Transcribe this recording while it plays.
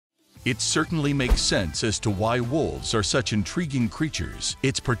It certainly makes sense as to why wolves are such intriguing creatures.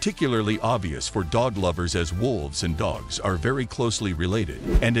 It's particularly obvious for dog lovers as wolves and dogs are very closely related,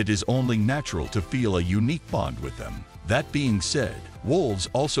 and it is only natural to feel a unique bond with them. That being said, wolves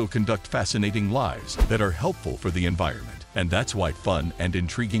also conduct fascinating lives that are helpful for the environment, and that's why fun and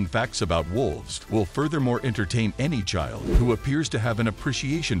intriguing facts about wolves will furthermore entertain any child who appears to have an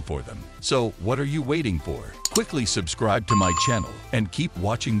appreciation for them. So, what are you waiting for? Quickly subscribe to my channel and keep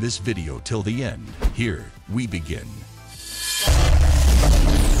watching this video till the end. Here we begin.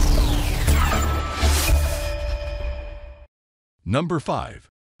 Number 5.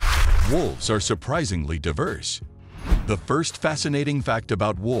 Wolves are surprisingly diverse. The first fascinating fact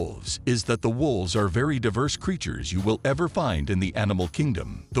about wolves is that the wolves are very diverse creatures you will ever find in the animal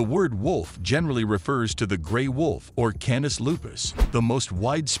kingdom. The word wolf generally refers to the gray wolf or Canis lupus, the most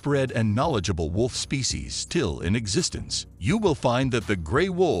widespread and knowledgeable wolf species still in existence. You will find that the gray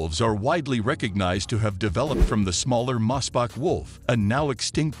wolves are widely recognized to have developed from the smaller mossbach wolf, a now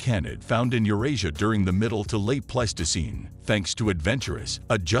extinct canid found in Eurasia during the Middle to Late Pleistocene. Thanks to adventurous,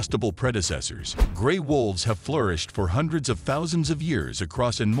 adjustable predecessors, gray wolves have flourished for hundreds of thousands of years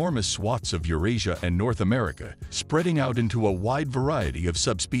across enormous swaths of Eurasia and North America, spreading out into a wide variety of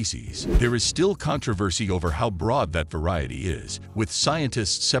subspecies. There is still controversy over how broad that variety is, with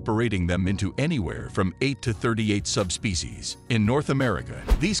scientists separating them into anywhere from 8 to 38 subspecies. In North America,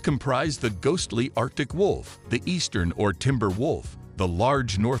 these comprise the ghostly Arctic wolf, the eastern or timber wolf, the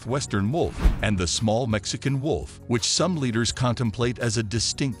large northwestern wolf, and the small Mexican wolf, which some leaders contemplate as a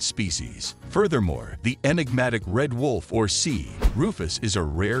distinct species. Furthermore, the enigmatic red wolf or C. rufus is a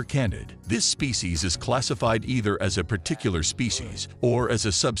rare canid. This species is classified either as a particular species or as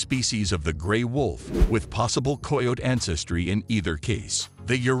a subspecies of the gray wolf, with possible coyote ancestry in either case.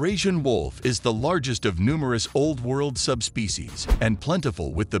 The Eurasian wolf is the largest of numerous Old World subspecies and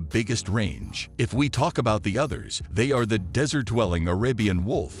plentiful with the biggest range. If we talk about the others, they are the desert-dwelling Arabian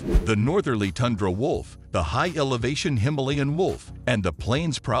wolf, the northerly tundra wolf, the high-elevation Himalayan wolf, and the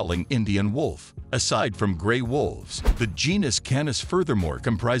plains-prowling Indian wolf. Aside from gray wolves, the genus Canis furthermore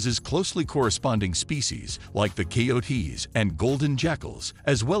comprises closely corresponding species like the coyotes and golden jackals,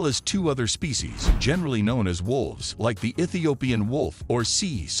 as well as two other species generally known as wolves like the Ethiopian wolf or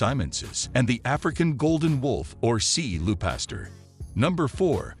C. simensis and the African golden wolf or C. lupaster. Number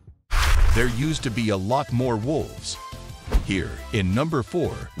 4. There used to be a lot more wolves. Here, in number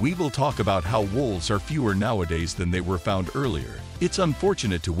 4, we will talk about how wolves are fewer nowadays than they were found earlier. It's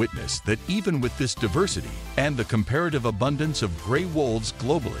unfortunate to witness that even with this diversity and the comparative abundance of gray wolves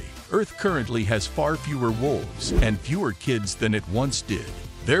globally, Earth currently has far fewer wolves and fewer kids than it once did.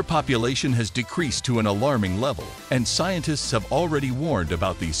 Their population has decreased to an alarming level, and scientists have already warned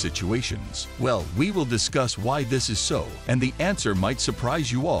about these situations. Well, we will discuss why this is so, and the answer might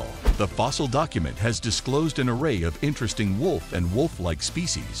surprise you all. The fossil document has disclosed an array of interesting wolf and wolf-like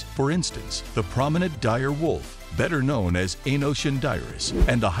species. For instance, the prominent dire wolf, better known as Aenosian dirus,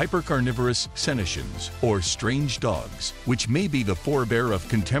 and the hypercarnivorous senesciens, or strange dogs, which may be the forebear of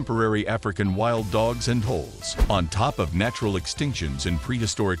contemporary African wild dogs and holes. On top of natural extinctions in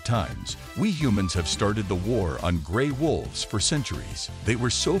prehistoric times, we humans have started the war on gray wolves for centuries. They were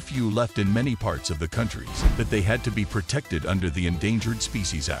so few left in many parts of the countries that they had to be protected under the Endangered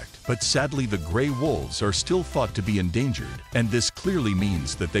Species Act. But sadly, the gray wolves are still thought to be endangered, and this clearly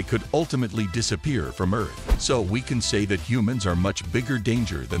means that they could ultimately disappear from Earth. So we can say that humans are much bigger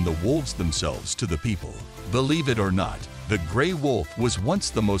danger than the wolves themselves to the people. Believe it or not, the gray wolf was once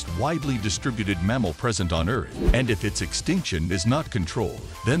the most widely distributed mammal present on Earth, and if its extinction is not controlled,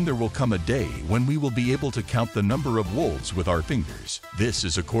 then there will come a day when we will be able to count the number of wolves with our fingers. This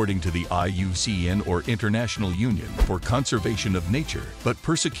is according to the IUCN or International Union for Conservation of Nature, but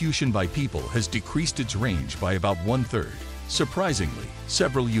persecution by people has decreased its range by about 1/3. Surprisingly,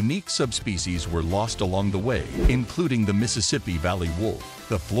 several unique subspecies were lost along the way, including the Mississippi Valley wolf,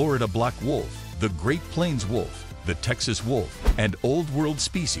 the Florida black wolf, the Great Plains wolf, the Texas wolf, and Old World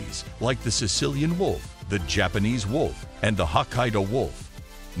species like the Sicilian wolf, the Japanese wolf, and the Hokkaido wolf.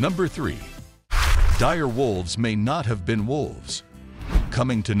 Number 3. Dire wolves may not have been wolves.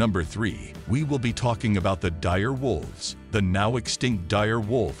 Coming to number 3, we will be talking about the dire wolves. The now extinct dire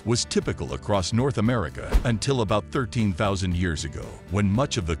wolf was typical across North America until about 13,000 years ago, when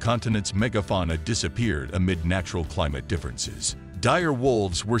much of the continent's megafauna disappeared amid natural climate differences. Dire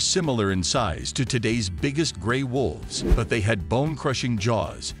wolves were similar in size to today's biggest gray wolves, but they had bone-crushing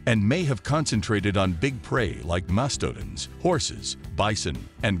jaws and may have concentrated on big prey like mastodons, horses, bison,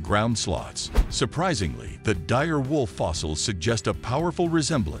 and ground sloths. Surprisingly, the dire wolf fossils suggest a powerful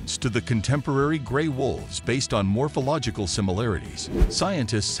resemblance to the contemporary gray wolves based on morphological similarities.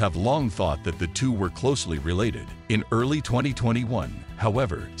 Scientists have long thought that the two were closely related. In early 2021,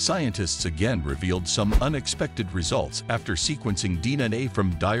 however, scientists again revealed some unexpected results after sequencing DNA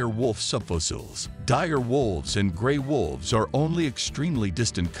from dire wolf subfossils. Dire wolves and gray wolves are only extremely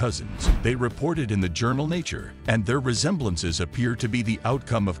distant cousins, they reported in the journal Nature, and their resemblances appear to be the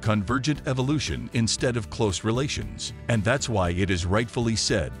outcome of convergent evolution instead of close relations. And that's why it is rightfully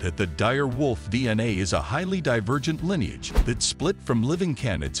said that the dire wolf DNA is a highly divergent lineage that split from living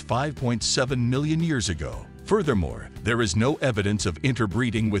canids 5.7 million years ago. Furthermore, there is no evidence of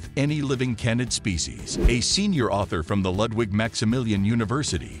interbreeding with any living canid species. A senior author from the Ludwig Maximilian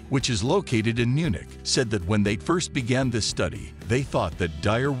University, which is located in Munich, said that when they first began this study, they thought that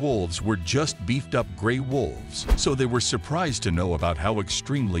dire wolves were just beefed-up gray wolves, so they were surprised to know about how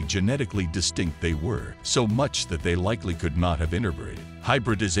extremely genetically distinct they were, so much that they likely could not have interbred.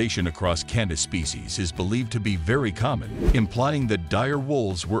 Hybridization across canid species is believed to be very common, implying that dire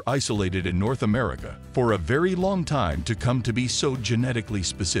wolves were isolated in North America for a very long time to come to be so genetically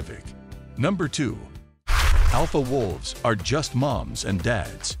specific. Number 2. Alpha wolves are just moms and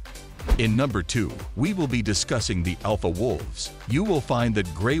dads. In number 2, we will be discussing the alpha wolves. You will find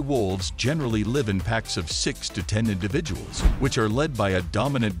that gray wolves generally live in packs of 6 to 10 individuals, which are led by a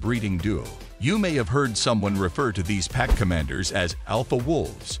dominant breeding duo. You may have heard someone refer to these pack commanders as alpha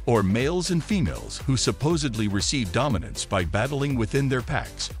wolves, or males and females who supposedly receive dominance by battling within their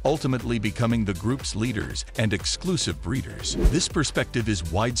packs, ultimately becoming the group's leaders and exclusive breeders. This perspective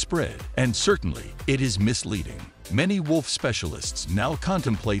is widespread, and certainly it is misleading. Many wolf specialists now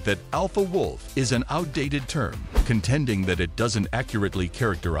contemplate that alpha wolf is an outdated term, contending that it doesn't accurately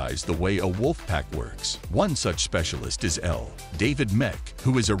characterize the way a wolf pack works. One such specialist is L. David Mech,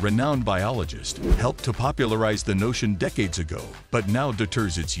 who is a renowned biologist, helped to popularize the notion decades ago, but now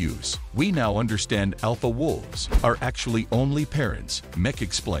deters its use. We now understand alpha wolves are actually only parents, Mech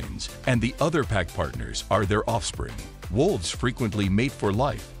explains, and the other pack partners are their offspring. Wolves frequently mate for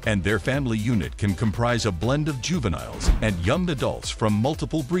life, and their family unit can comprise a blend of juveniles and young adults from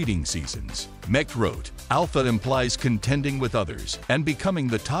multiple breeding seasons. Mech wrote, "Alpha implies contending with others and becoming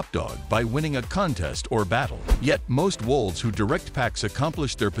the top dog by winning a contest or battle. Yet most wolves who direct packs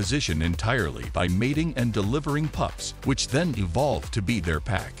accomplish their position entirely by mating and delivering pups, which then evolve to be their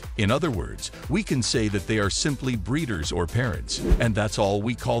pack. In other words, we can say that they are simply breeders or parents, and that's all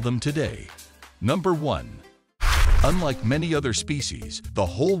we call them today." Number 1. Unlike many other species, the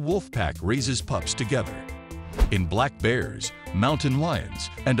whole wolf pack raises pups together. In black bears, mountain lions,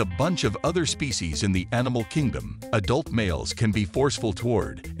 and a bunch of other species in the animal kingdom, adult males can be forceful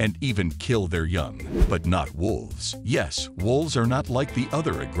toward and even kill their young, but not wolves. Yes, wolves are not like the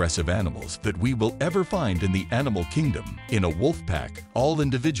other aggressive animals that we will ever find in the animal kingdom. In a wolf pack, all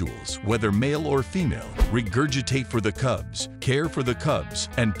individuals, whether male or female, regurgitate for the cubs, care for the cubs,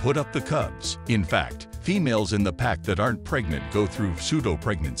 and put up the cubs. In fact, females in the pack that aren't pregnant go through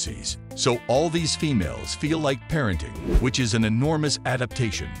pseudo-pregnancies. So all these females feel like parenting, which is an enormous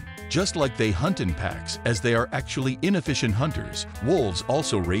adaptation. Just like they hunt in packs, as they are actually inefficient hunters, wolves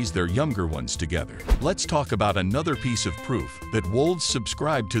also raise their younger ones together. Let's talk about another piece of proof that wolves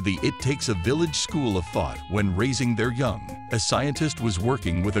subscribe to the "it takes a village" school of thought when raising their young. A scientist was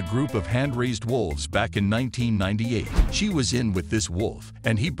working with a group of hand-raised wolves back in 1998. She was in with this wolf,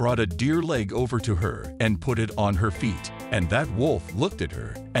 and he brought a deer leg over to her and put it on her feet. And that wolf looked at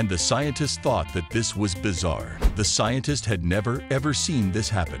her, and the scientist thought that this was bizarre. The scientist had never ever seen this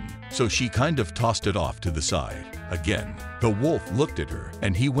happen, so she kind of tossed it off to the side. Again, the wolf looked at her,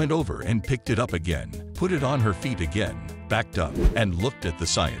 and he went over and picked it up again, put it on her feet again, backed up, and looked at the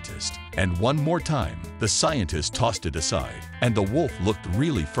scientist. And one more time, the scientist tossed it aside, and the wolf looked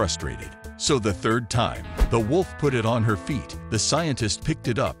really frustrated. So the third time, the wolf put it on her feet, the scientist picked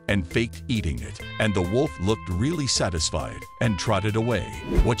it up and faked eating it, and the wolf looked really satisfied and trotted away.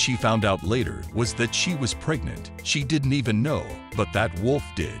 What she found out later was that she was pregnant. She didn't even know, but that wolf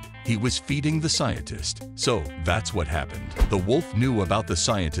did. He was feeding the scientist. So that's what happened. The wolf knew about the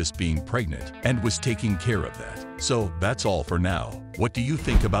scientist being pregnant and was taking care of that. So that's all for now. What do you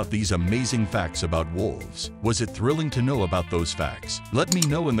think about these amazing facts about wolves? Was it thrilling to know about those facts? Let me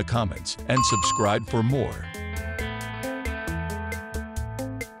know in the comments and subscribe for more.